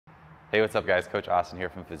Hey, what's up guys? Coach Austin here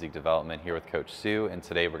from Physique Development, here with Coach Sue, and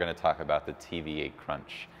today we're going to talk about the TVA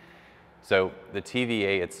Crunch. So the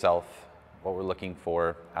TVA itself, what we're looking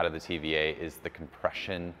for out of the TVA is the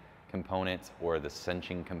compression component or the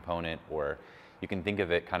cinching component, or you can think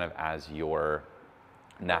of it kind of as your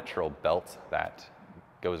natural belt that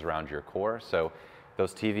goes around your core. So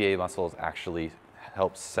those TVA muscles actually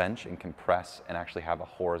help cinch and compress and actually have a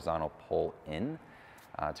horizontal pull in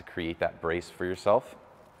to create that brace for yourself.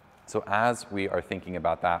 So as we are thinking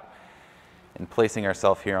about that and placing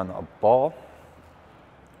ourselves here on the ball,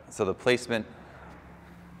 so the placement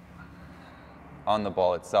on the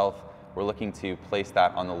ball itself, we're looking to place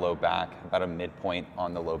that on the low back, about a midpoint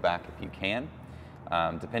on the low back if you can.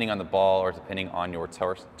 Depending on the ball or depending on your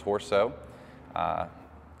torso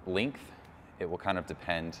length, it will kind of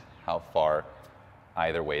depend how far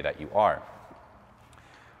either way that you are.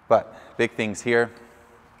 But big things here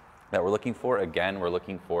that we're looking for, again, we're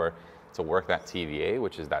looking for to work that TVA,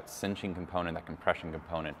 which is that cinching component, that compression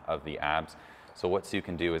component of the abs. So what Sue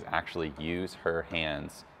can do is actually use her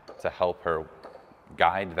hands to help her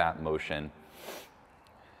guide that motion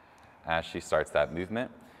as she starts that movement.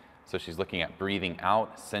 So she's looking at breathing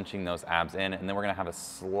out, cinching those abs in, and then we're gonna have a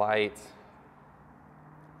slight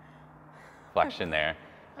flexion there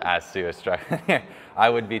as Sue is trying. I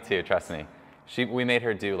would be too, trust me. We made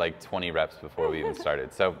her do like 20 reps before we even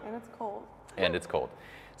started. So, and it's cold. And it's cold.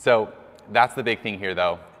 So that's the big thing here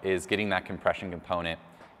though, is getting that compression component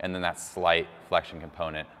and then that slight flexion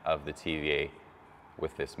component of the TVA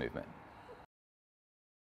with this movement.